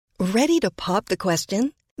Ready to pop the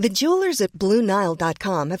question? The jewelers at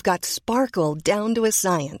BlueNile.com have got sparkle down to a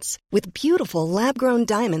science with beautiful lab-grown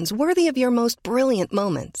diamonds worthy of your most brilliant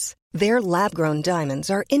moments. Their lab-grown diamonds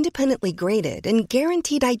are independently graded and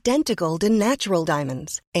guaranteed identical to natural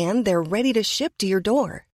diamonds, and they're ready to ship to your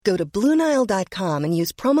door. Go to BlueNile.com and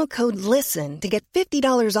use promo code LISTEN to get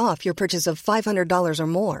 $50 off your purchase of $500 or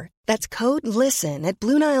more. That's code LISTEN at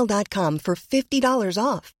BlueNile.com for $50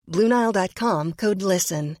 off. BlueNile.com, code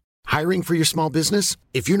LISTEN. Hiring for your small business?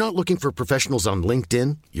 If you're not looking for professionals on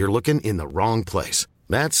LinkedIn, you're looking in the wrong place.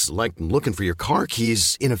 That's like looking for your car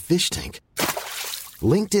keys in a fish tank.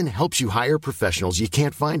 LinkedIn helps you hire professionals you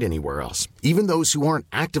can't find anywhere else, even those who aren't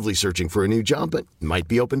actively searching for a new job but might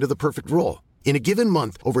be open to the perfect role. In a given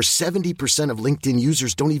month, over 70% of LinkedIn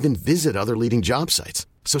users don't even visit other leading job sites.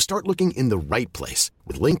 So start looking in the right place.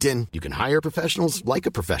 With LinkedIn, you can hire professionals like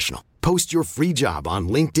a professional. Post your free job on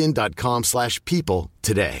linkedin.com/people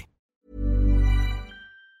today.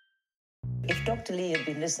 If Dr. Lee had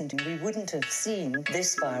been listening, we wouldn't have seen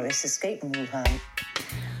this virus escape from Wuhan.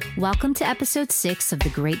 Welcome to episode 6 of The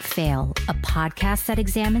Great Fail, a podcast that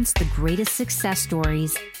examines the greatest success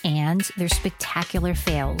stories and their spectacular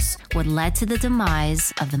fails, what led to the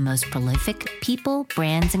demise of the most prolific people,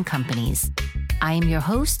 brands, and companies. I am your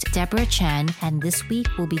host, Deborah Chen, and this week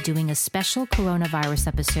we'll be doing a special coronavirus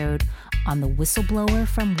episode on the whistleblower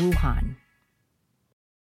from Wuhan.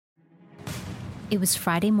 It was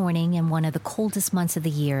Friday morning in one of the coldest months of the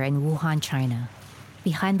year in Wuhan, China.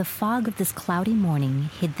 Behind the fog of this cloudy morning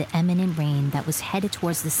hid the imminent rain that was headed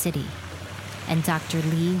towards the city. And Dr.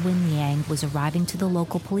 Li Wenliang was arriving to the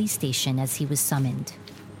local police station as he was summoned.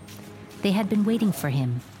 They had been waiting for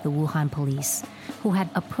him, the Wuhan police, who had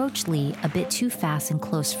approached Li a bit too fast and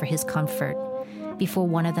close for his comfort, before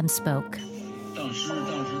one of them spoke.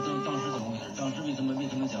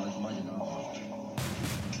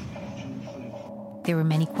 There were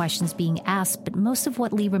many questions being asked, but most of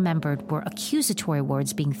what Li remembered were accusatory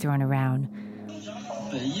words being thrown around.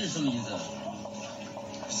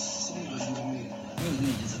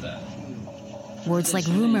 Words like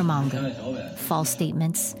rumor monger, false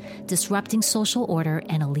statements, disrupting social order,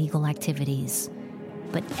 and illegal activities.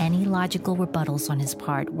 But any logical rebuttals on his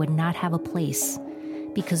part would not have a place,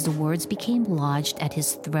 because the words became lodged at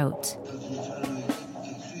his throat.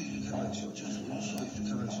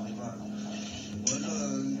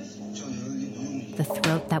 The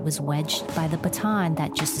throat that was wedged by the baton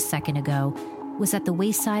that just a second ago was at the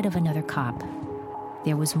wayside of another cop.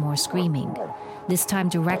 There was more screaming, this time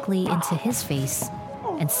directly into his face,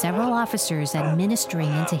 and several officers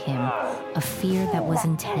administering into him a fear that was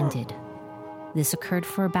intended. This occurred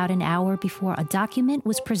for about an hour before a document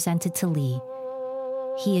was presented to Li.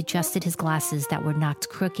 He adjusted his glasses that were knocked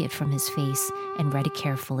crooked from his face and read it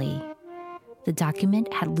carefully. The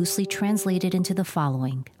document had loosely translated into the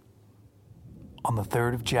following. On the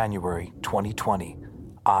 3rd of January, 2020,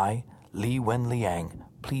 I, Li Wenliang,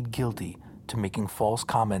 plead guilty to making false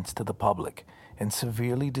comments to the public and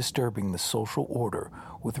severely disturbing the social order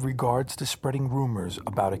with regards to spreading rumors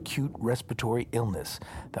about acute respiratory illness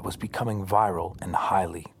that was becoming viral and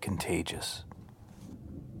highly contagious.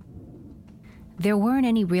 There weren't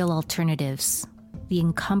any real alternatives. The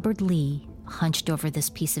encumbered Li hunched over this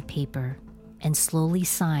piece of paper and slowly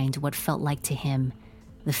signed what felt like to him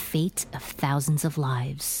the fate of thousands of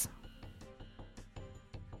lives.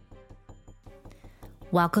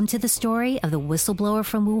 Welcome to the story of the whistleblower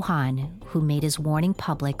from Wuhan who made his warning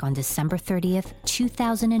public on December 30th,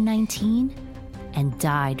 2019, and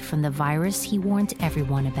died from the virus he warned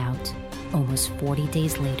everyone about almost 40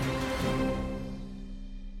 days later.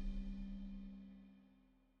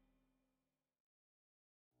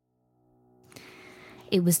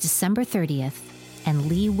 It was December 30th, and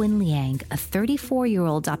Li Wenliang, a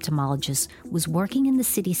 34-year-old ophthalmologist, was working in the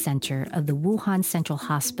city center of the Wuhan Central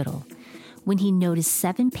Hospital when he noticed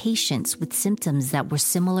 7 patients with symptoms that were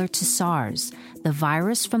similar to SARS, the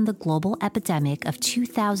virus from the global epidemic of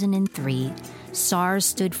 2003. SARS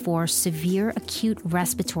stood for Severe Acute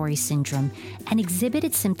Respiratory Syndrome and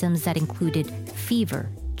exhibited symptoms that included fever,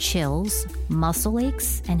 chills, muscle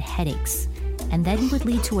aches, and headaches, and then would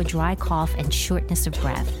lead to a dry cough and shortness of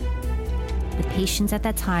breath. The patients at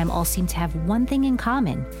that time all seemed to have one thing in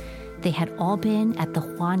common. They had all been at the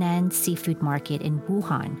Huanan seafood market in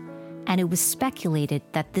Wuhan, and it was speculated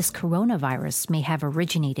that this coronavirus may have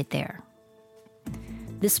originated there.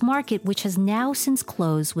 This market, which has now since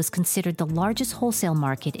closed, was considered the largest wholesale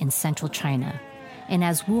market in central China. And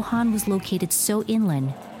as Wuhan was located so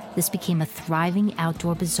inland, this became a thriving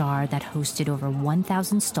outdoor bazaar that hosted over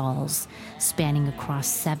 1,000 stalls spanning across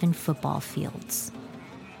 7 football fields.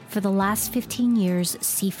 For the last 15 years,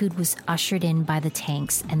 seafood was ushered in by the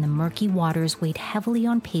tanks, and the murky waters weighed heavily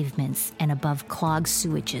on pavements and above clogged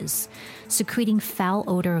sewages, secreting foul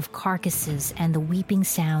odor of carcasses and the weeping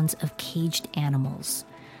sounds of caged animals.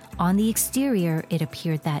 On the exterior, it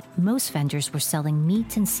appeared that most vendors were selling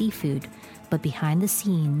meat and seafood, but behind the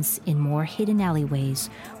scenes, in more hidden alleyways,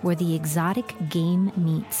 were the exotic game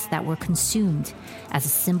meats that were consumed as a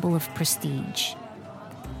symbol of prestige.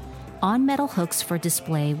 On metal hooks for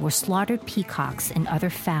display were slaughtered peacocks and other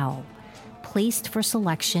fowl, placed for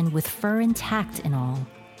selection with fur intact and all.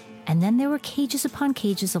 And then there were cages upon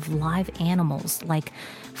cages of live animals like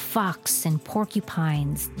fox and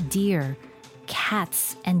porcupines, deer,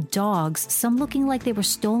 cats, and dogs, some looking like they were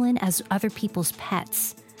stolen as other people's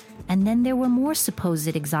pets. And then there were more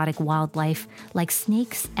supposed exotic wildlife like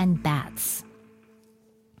snakes and bats.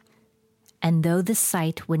 And though the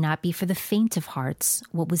sight would not be for the faint of hearts,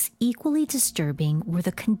 what was equally disturbing were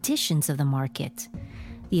the conditions of the market.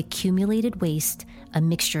 The accumulated waste, a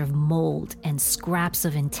mixture of mold and scraps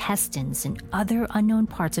of intestines and other unknown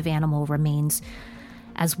parts of animal remains,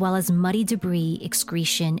 as well as muddy debris,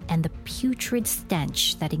 excretion, and the putrid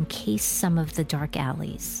stench that encased some of the dark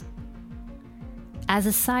alleys. As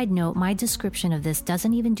a side note, my description of this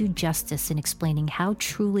doesn't even do justice in explaining how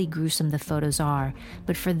truly gruesome the photos are,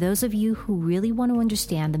 but for those of you who really want to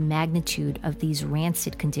understand the magnitude of these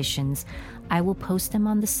rancid conditions, I will post them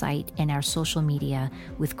on the site and our social media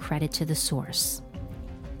with credit to the source.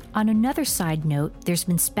 On another side note, there's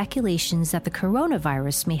been speculations that the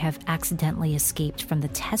coronavirus may have accidentally escaped from the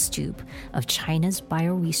test tube of China's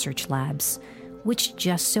bioresearch labs, which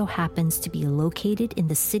just so happens to be located in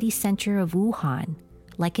the city center of Wuhan,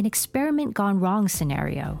 like an experiment gone wrong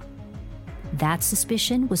scenario. That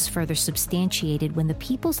suspicion was further substantiated when the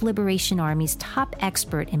People's Liberation Army's top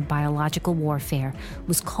expert in biological warfare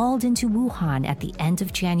was called into Wuhan at the end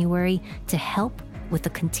of January to help with the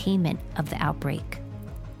containment of the outbreak.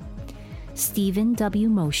 Stephen W.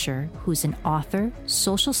 Mosher, who's an author,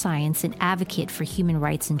 social science, and advocate for human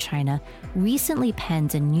rights in China, recently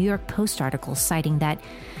penned a New York Post article citing that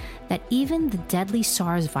even the deadly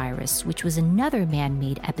SARS virus, which was another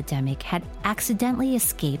man-made epidemic, had accidentally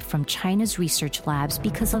escaped from China's research labs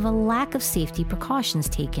because of a lack of safety precautions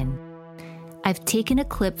taken. I've taken a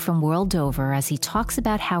clip from World Over as he talks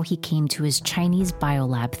about how he came to his Chinese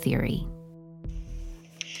biolab theory.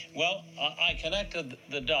 Well, I connected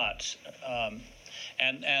the dots,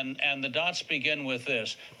 and the dots begin with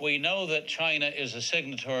this. We know that China is a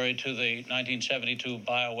signatory to the 1972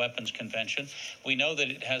 Bioweapons Convention. We know that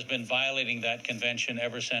it has been violating that convention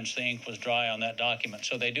ever since the ink was dry on that document.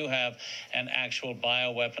 So they do have an actual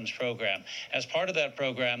bioweapons program. As part of that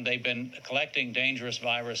program, they've been collecting dangerous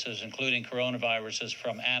viruses, including coronaviruses,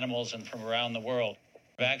 from animals and from around the world.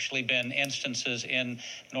 There have actually been instances in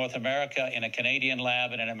North America, in a Canadian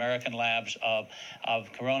lab and in American labs of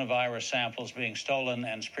coronavirus samples being stolen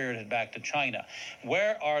and spirited back to China.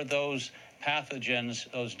 Where are those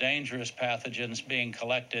pathogens, those dangerous pathogens, being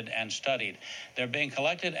collected and studied? They're being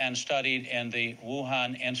collected and studied in the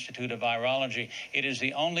Wuhan Institute of Virology. It is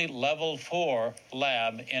the only level 4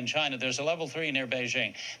 lab in China. There's a level 3 near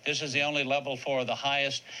Beijing. This is the only level 4, the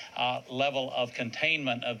highest level of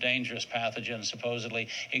containment of dangerous pathogens supposedly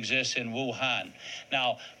exists in Wuhan.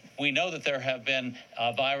 Now, we know that there have been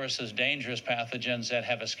viruses, dangerous pathogens that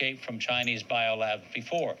have escaped from Chinese biolabs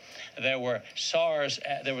before. There was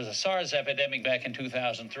a SARS epidemic back in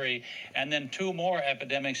 2003, and then 2 more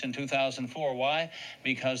epidemics in 2004. Why?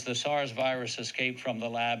 Because the SARS virus escaped from the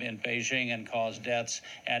lab in Beijing and caused deaths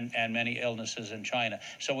and many illnesses in China.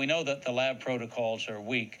 So we know that the lab protocols are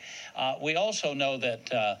weak. We also know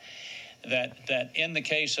that in the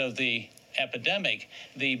case of the epidemic,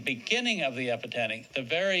 the beginning of the epidemic, the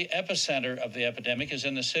very epicenter of the epidemic is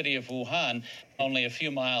in the city of Wuhan, only a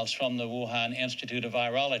few miles from the Wuhan Institute of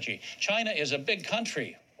Virology. China is a big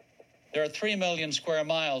country. There are 3 million square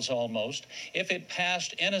miles almost. If it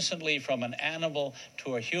passed innocently from an animal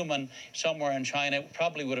to a human somewhere in China, it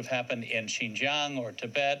probably would have happened in Xinjiang or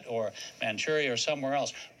Tibet or Manchuria or somewhere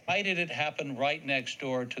else. Why did it happen right next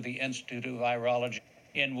door to the Institute of Virology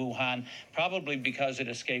in Wuhan? Probably because it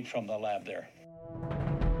escaped from the lab there.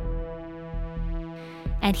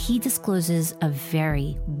 And he discloses a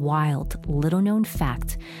very wild, little-known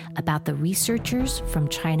fact about the researchers from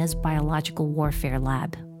China's biological warfare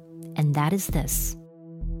lab. And that is this: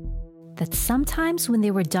 that sometimes when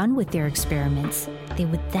they were done with their experiments, they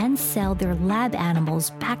would then sell their lab animals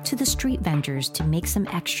back to the street vendors to make some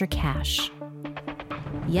extra cash.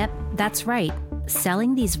 Yep, that's right.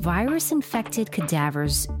 Selling these virus-infected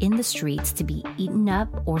cadavers in the streets to be eaten up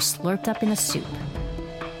or slurped up in a soup.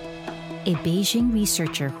 A Beijing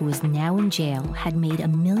researcher who is now in jail had made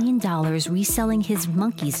 $1 million reselling his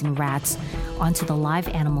monkeys and rats onto the live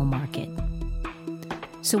animal market.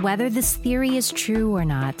 So whether this theory is true or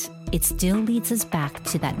not, it still leads us back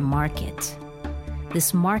to that market.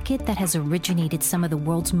 This market that has originated some of the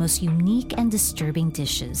world's most unique and disturbing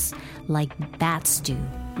dishes, like bat stew,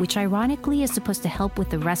 which ironically is supposed to help with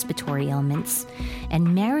the respiratory ailments,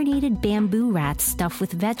 and marinated bamboo rats stuffed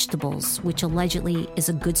with vegetables, which allegedly is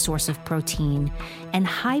a good source of protein, and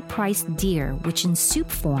high-priced deer, which in soup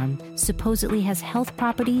form supposedly has health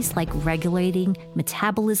properties like regulating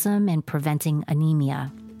metabolism and preventing anemia.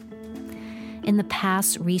 In the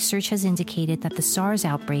past, research has indicated that the SARS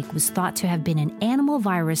outbreak was thought to have been an animal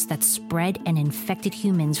virus that spread and infected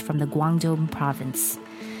humans from the Guangdong province.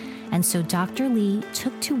 And so Dr. Li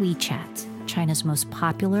took to WeChat, China's most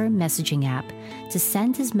popular messaging app, to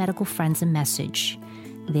send his medical friends a message.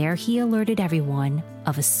 There he alerted everyone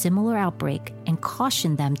of a similar outbreak and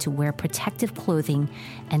cautioned them to wear protective clothing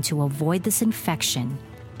and to avoid this infection,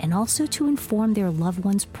 and also to inform their loved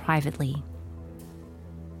ones privately.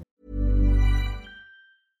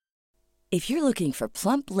 If you're looking for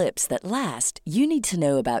plump lips that last, you need to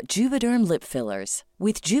know about Juvederm lip fillers.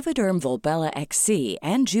 With Juvederm Volbella XC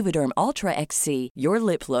and Juvederm Ultra XC, your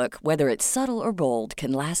lip look, whether it's subtle or bold,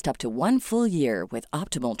 can last up to 1 full year with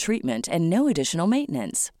optimal treatment and no additional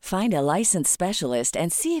maintenance. Find a licensed specialist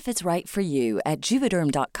and see if it's right for you at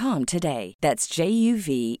Juvederm.com today. That's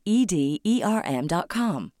JUVEDERM.com.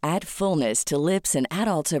 Add fullness to lips in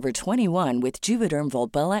adults over 21 with Juvederm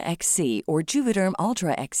Volbella XC or Juvederm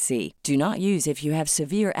Ultra XC. Do not use if you have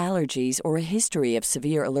severe allergies or a history of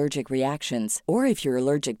severe allergic reactions, or if you're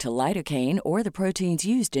allergic to lidocaine or the proteins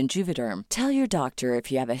used in Juvederm. Tell your doctor if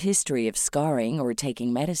you have a history of scarring or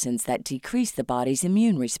taking medicines that decrease the body's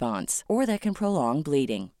immune response or that can prolong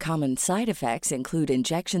bleeding. Common side effects include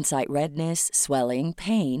injection site redness, swelling,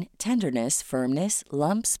 pain, tenderness, firmness,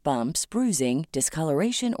 lumps, bumps, bruising,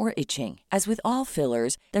 discoloration, or itching. As with all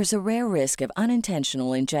fillers, there's a rare risk of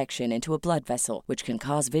unintentional injection into a blood vessel, which can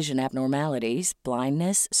cause vision abnormalities,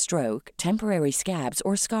 blindness, stroke, temporary scabs,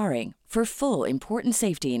 or scarring. For full, important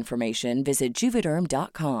safety information, visit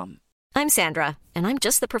Juvederm.com. I'm Sandra, and I'm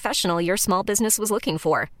just the professional your small business was looking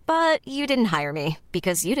for. But you didn't hire me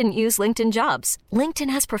because you didn't use LinkedIn Jobs. LinkedIn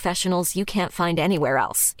has professionals you can't find anywhere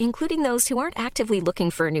else, including those who aren't actively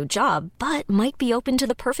looking for a new job, but might be open to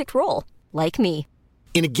the perfect role, like me.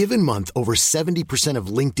 In a given month, over 70% of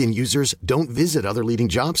LinkedIn users don't visit other leading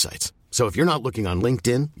job sites. So if you're not looking on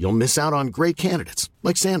LinkedIn, you'll miss out on great candidates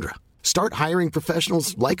like Sandra. Start hiring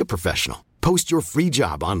professionals like a professional. Post your free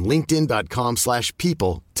job on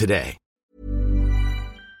linkedin.com/people today.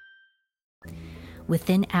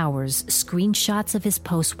 Within hours, screenshots of his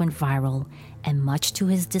post went viral, and much to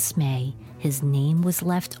his dismay, his name was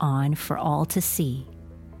left on for all to see.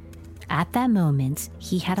 At that moment,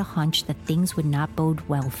 he had a hunch that things would not bode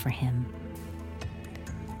well for him.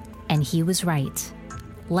 And he was right.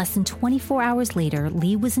 Less than 24 hours later,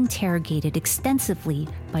 Li was interrogated extensively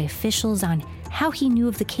by officials on how he knew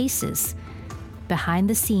of the cases. Behind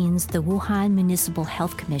the scenes, the Wuhan Municipal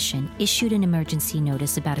Health Commission issued an emergency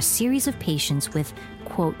notice about a series of patients with,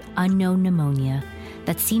 quote, unknown pneumonia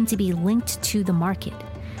that seemed to be linked to the market.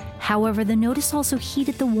 However, the notice also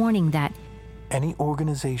heeded the warning that any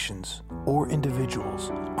organizations or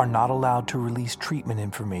individuals are not allowed to release treatment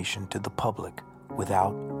information to the public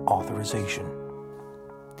without authorization.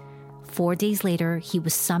 4 days later, he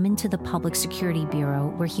was summoned to the Public Security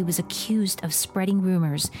Bureau, where he was accused of spreading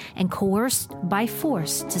rumors and coerced by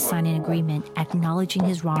force to sign an agreement acknowledging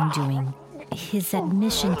his wrongdoing. His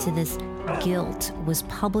admission to this guilt was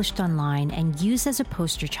published online and used as a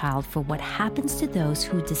poster child for what happens to those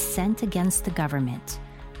who dissent against the government.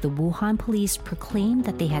 The Wuhan police proclaimed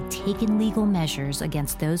that they had taken legal measures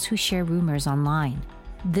against those who share rumors online.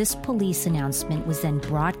 This police announcement was then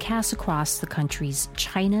broadcast across the country's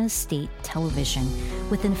China state television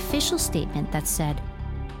with an official statement that said,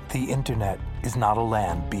 "The internet is not a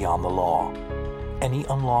land beyond the law. Any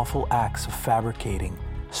unlawful acts of fabricating,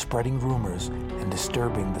 spreading rumors, and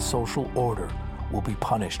disturbing the social order will be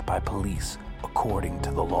punished by police according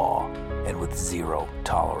to the law and with zero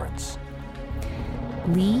tolerance."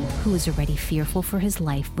 Li, who was already fearful for his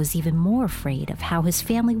life, was even more afraid of how his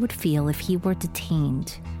family would feel if he were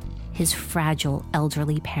detained. His fragile,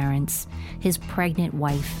 elderly parents, his pregnant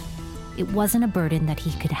wife. It wasn't a burden that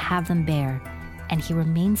he could have them bear, and he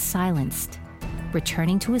remained silenced,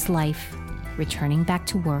 returning to his life, returning back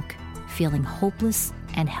to work, feeling hopeless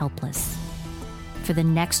and helpless. for the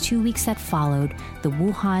next 2 weeks that followed, the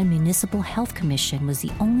Wuhan Municipal Health Commission was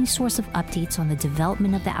the only source of updates on the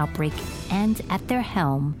development of the outbreak, and at their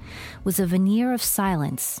helm was a veneer of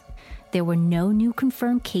silence. There were no new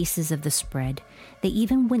confirmed cases of the spread. They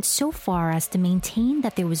even went so far as to maintain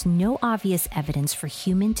that there was no obvious evidence for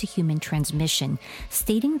human-to-human transmission,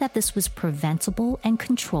 stating that this was preventable and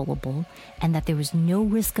controllable, and that there was no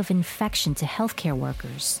risk of infection to healthcare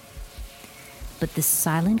workers. But this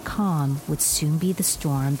silent calm would soon be the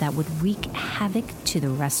storm that would wreak havoc to the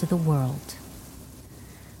rest of the world.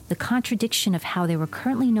 The contradiction of how there were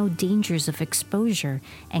currently no dangers of exposure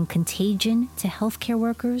and contagion to healthcare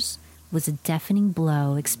workers was a deafening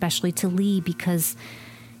blow, especially to Lee, because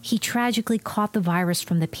he tragically caught the virus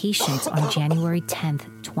from the patient on January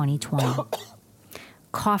 10th, 2020.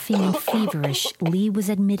 Coughing and feverish, Lee was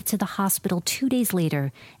admitted to the hospital 2 days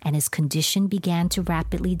later, and his condition began to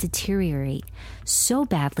rapidly deteriorate. So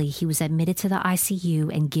badly, he was admitted to the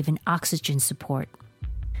ICU and given oxygen support.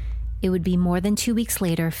 It would be more than 2 weeks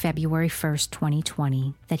later, February 1st,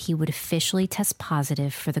 2020, that he would officially test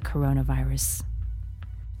positive for the coronavirus.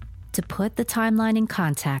 To put the timeline in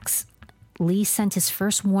context, Lee sent his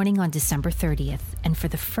first warning on December 30th, and for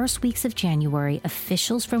the first weeks of January,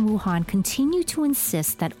 officials from Wuhan continued to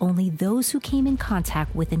insist that only those who came in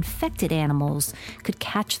contact with infected animals could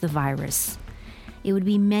catch the virus. It would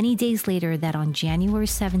be many days later that on January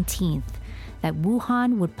 17th, that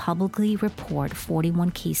Wuhan would publicly report 41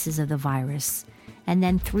 cases of the virus, and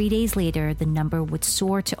then 3 days later, the number would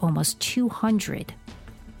soar to almost 200.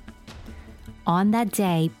 On that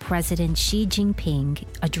day, President Xi Jinping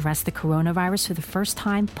addressed the coronavirus for the first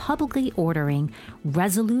time, publicly ordering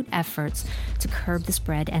resolute efforts to curb the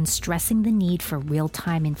spread and stressing the need for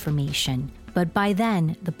real-time information. But by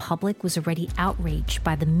then, the public was already outraged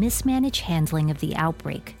by the mismanaged handling of the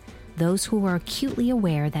outbreak. Those who were acutely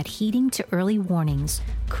aware that heeding to early warnings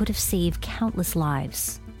could have saved countless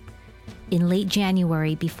lives. In late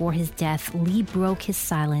January, before his death, Lee broke his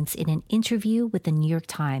silence in an interview with the New York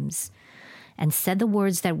Times and said the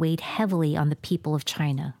words that weighed heavily on the people of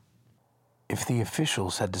China. If the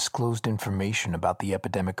officials had disclosed information about the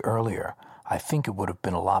epidemic earlier, I think it would have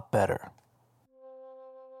been a lot better.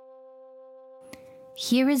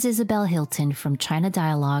 Here is Isabel Hilton from China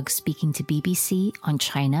Dialogue speaking to BBC on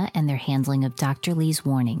China and their handling of Dr. Lee's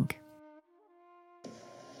warning.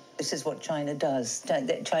 This is what China does.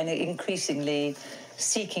 China increasingly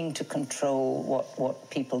seeking to control what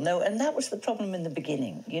people know. And that was the problem in the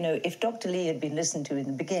beginning. You know, if Dr. Lee had been listened to in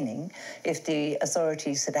the beginning, if the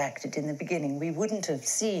authorities had acted in the beginning, we wouldn't have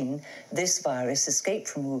seen this virus escape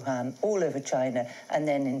from Wuhan all over China and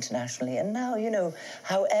then internationally. And now, you know,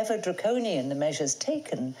 however draconian the measures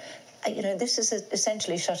taken, you know, this is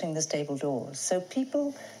essentially shutting the stable doors. So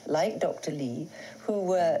people like Dr. Lee, who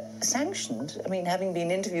were sanctioned, I mean, having been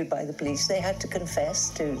interviewed by the police, they had to confess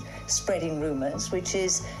to spreading rumors, which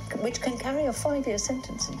can carry a 5-year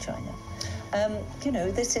sentence in China. You know,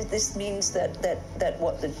 this means that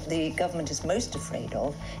what the government is most afraid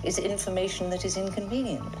of is information that is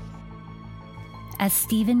inconvenient. As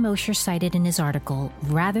Stephen Mosher cited in his article,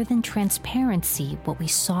 rather than transparency, what we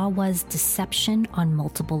saw was deception on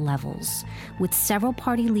multiple levels, with several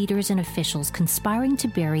party leaders and officials conspiring to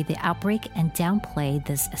bury the outbreak and downplay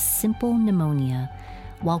this a simple pneumonia,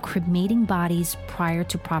 while cremating bodies prior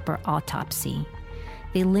to proper autopsy.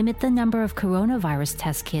 They limit the number of coronavirus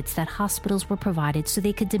test kits that hospitals were provided so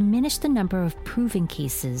they could diminish the number of proven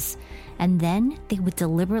cases, and then they would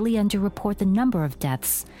deliberately underreport the number of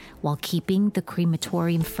deaths while keeping the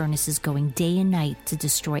crematorium furnaces going day and night to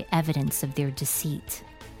destroy evidence of their deceit.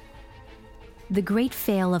 The great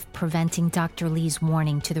fail of preventing Dr. Lee's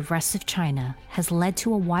warning to the rest of China has led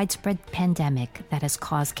to a widespread pandemic that has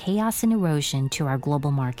caused chaos and erosion to our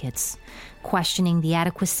global markets, questioning the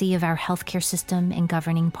adequacy of our healthcare system and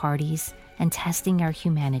governing parties, and testing our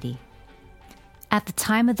humanity. At the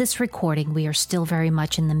time of this recording, we are still very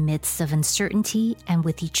much in the midst of uncertainty, and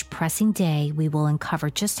with each pressing day, we will uncover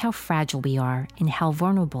just how fragile we are and how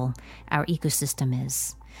vulnerable our ecosystem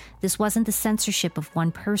is. This wasn't the censorship of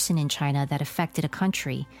one person in China that affected a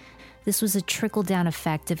country. This was a trickle-down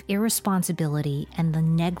effect of irresponsibility and the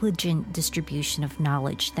negligent distribution of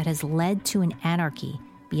knowledge that has led to an anarchy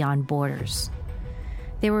beyond borders.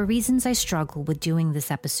 There were reasons I struggled with doing this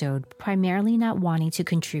episode, primarily not wanting to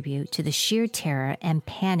contribute to the sheer terror and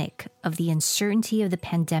panic of the uncertainty of the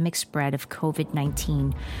pandemic spread of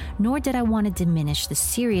COVID-19, nor did I want to diminish the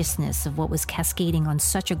seriousness of what was cascading on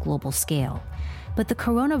such a global scale. But the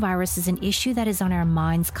coronavirus is an issue that is on our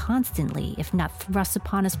minds constantly, if not thrust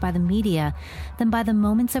upon us by the media, then by the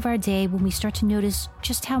moments of our day when we start to notice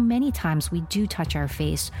just how many times we do touch our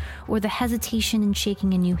face, or the hesitation in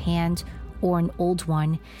shaking a new hand, or an old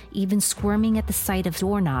one, even squirming at the sight of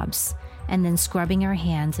doorknobs, and then scrubbing our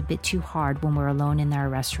hands a bit too hard when we're alone in our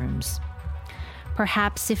restrooms.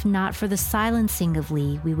 Perhaps if not for the silencing of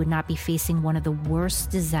Lee, we would not be facing one of the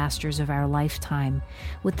worst disasters of our lifetime,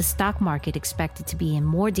 with the stock market expected to be in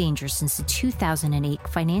more danger since the 2008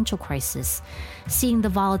 financial crisis, seeing the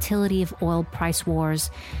volatility of oil price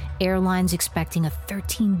wars, airlines expecting a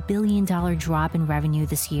 $13 billion drop in revenue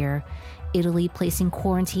this year, Italy placing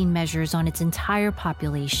quarantine measures on its entire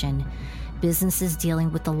population, businesses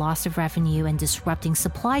dealing with the loss of revenue and disrupting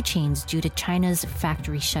supply chains due to China's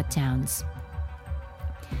factory shutdowns.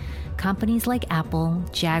 Companies like Apple,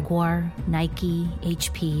 Jaguar, Nike,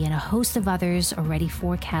 HP, and a host of others are already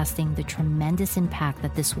forecasting the tremendous impact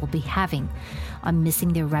that this will be having on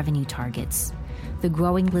missing their revenue targets. The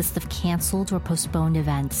growing list of canceled or postponed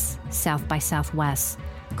events, South by Southwest,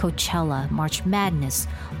 Coachella, March Madness,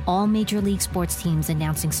 all major league sports teams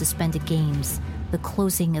announcing suspended games, the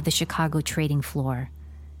closing of the Chicago trading floor,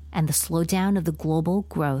 and the slowdown of the global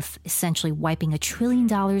growth, essentially wiping $1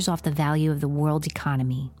 trillion off the value of the world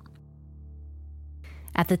economy.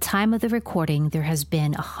 At the time of the recording, there has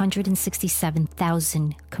been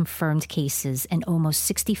 167,000 confirmed cases and almost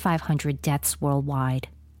 6,500 deaths worldwide.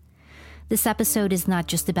 This episode is not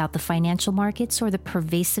just about the financial markets or the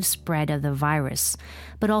pervasive spread of the virus,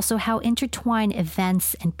 but also how intertwined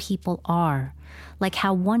events and people are, like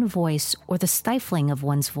how one voice or the stifling of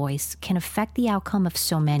one's voice can affect the outcome of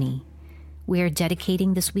so many. We are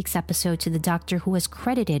dedicating this week's episode to the doctor who was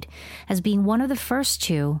credited as being one of the first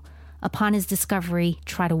to, upon his discovery,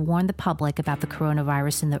 try to warn the public about the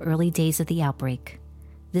coronavirus in the early days of the outbreak.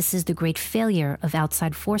 This is the great failure of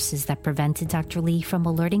outside forces that prevented Dr. Lee from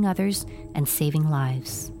alerting others and saving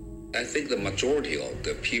lives. I think the majority of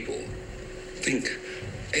the people think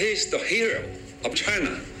he's the hero of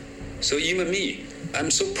China. So even me, I'm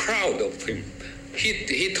so proud of him.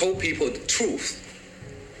 He told people the truth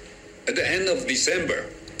at the end of December,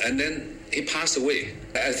 and then he passed away.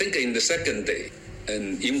 I think in the second day,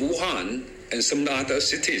 and in Wuhan and some other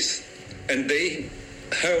cities, and they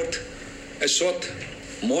held a short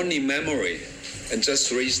morning memory and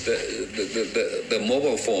just raise the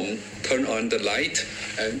mobile phone, turn on the light,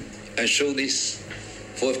 and show this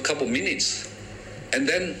for a couple minutes, and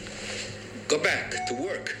then go back to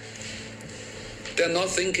work. They're not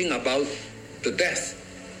thinking about the death,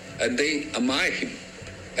 and they admire him,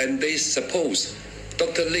 and they suppose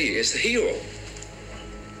Dr. Lee is a hero,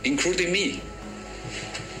 including me.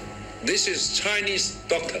 This is Chinese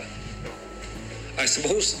doctor. I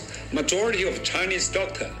suppose majority of Chinese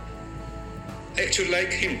doctor actually like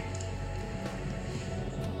him.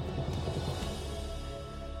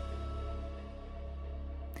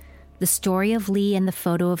 The story of Lee and the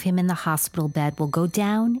photo of him in the hospital bed will go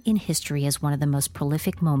down in history as one of the most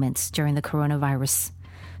prolific moments during the coronavirus,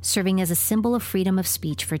 serving as a symbol of freedom of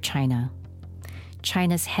speech for China.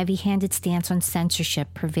 China's heavy-handed stance on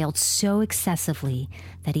censorship prevailed so excessively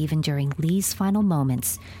that even during Lee's final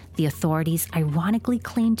moments, the authorities ironically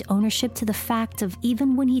claimed ownership to the fact of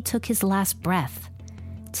even when he took his last breath.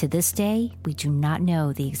 To this day, we do not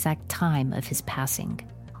know the exact time of his passing.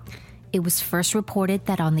 It was first reported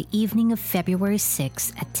that on the evening of February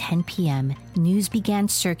 6 at 10 p.m., news began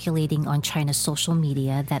circulating on China's social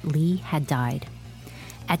media that Lee had died.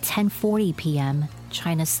 At 10:40 p.m.,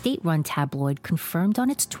 China's state-run tabloid confirmed on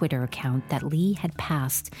its Twitter account that Lee had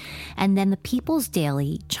passed, and then the People's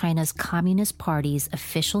Daily, China's Communist Party's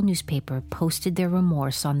official newspaper, posted their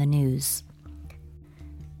remorse on the news.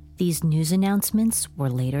 These news announcements were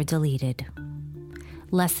later deleted.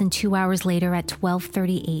 Less than 2 hours later, at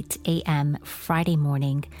 12:38 a.m. Friday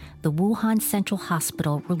morning, the Wuhan Central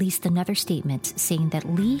Hospital released another statement saying that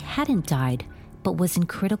Lee hadn't died, but was in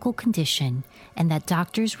critical condition, and that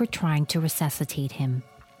doctors were trying to resuscitate him.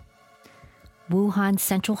 Wuhan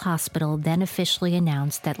Central Hospital then officially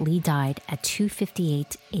announced that Lee died at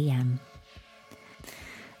 2:58 a.m.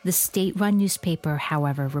 The state-run newspaper,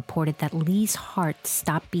 however, reported that Lee's heart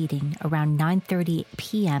stopped beating around 9:30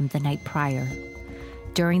 p.m. the night prior.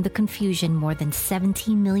 During the confusion, more than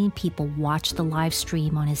 17 million people watched the live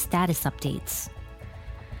stream on his status updates.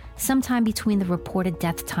 Sometime between the reported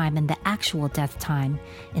death time and the actual death time,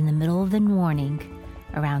 in the middle of the morning,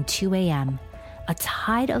 around 2 a.m., a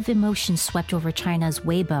tide of emotion swept over China's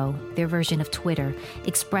Weibo, their version of Twitter,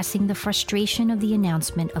 expressing the frustration of the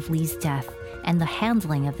announcement of Lee's death and the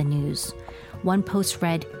handling of the news. One post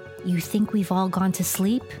read, "You think we've all gone to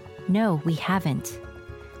sleep? No, we haven't.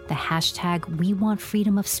 The hashtag We Want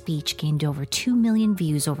Freedom of Speech gained over 2 million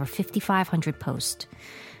views over 5,500 posts.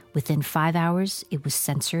 Within 5 hours, it was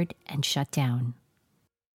censored and shut down.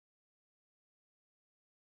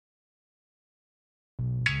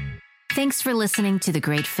 Thanks for listening to The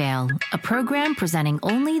Great Fail, a program presenting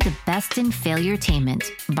only the best in failuretainment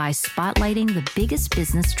by spotlighting the biggest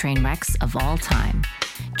business train wrecks of all time.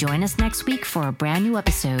 Join us next week for a brand new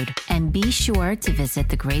episode, and be sure to visit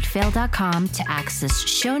thegreatfail.com to access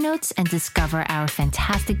show notes and discover our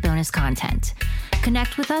fantastic bonus content.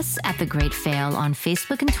 Connect with us at The Great Fail on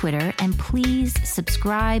Facebook and Twitter, and please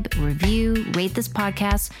subscribe, review, rate this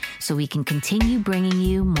podcast so we can continue bringing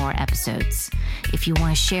you more episodes. If you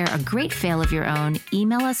want to share a great fail of your own,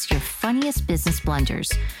 email us your funniest business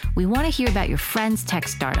blunders. We want to hear about your friend's tech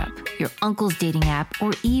startup, your uncle's dating app,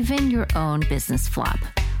 or even your own business flop.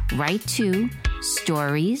 Write to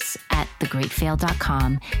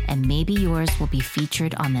stories@thegreatfail.com, and maybe yours will be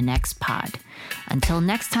featured on the next pod. Until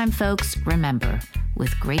next time, folks, remember,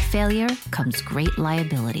 with great failure comes great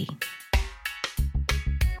liability.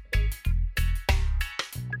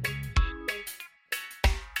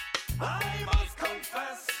 I must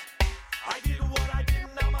confess, I did what I did,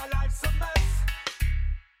 now my life's a mess.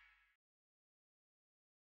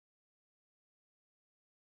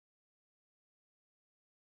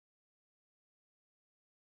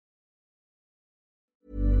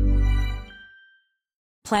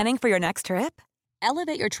 Planning for your next trip?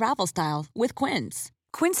 Elevate your travel style with Quince.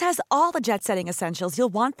 Quince has all the jet-setting essentials you'll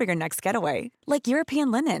want for your next getaway, like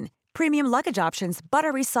European linen, premium luggage options,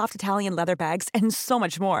 buttery soft Italian leather bags, and so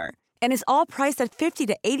much more. And is all priced at 50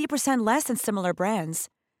 to 80% less than similar brands.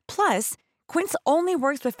 Plus, Quince only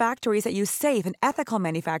works with factories that use safe and ethical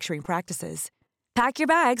manufacturing practices. Pack your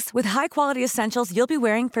bags with high-quality essentials you'll be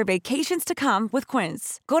wearing for vacations to come with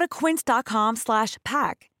Quince. Go to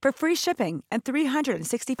quince.com/pack for free shipping and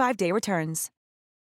 365-day returns.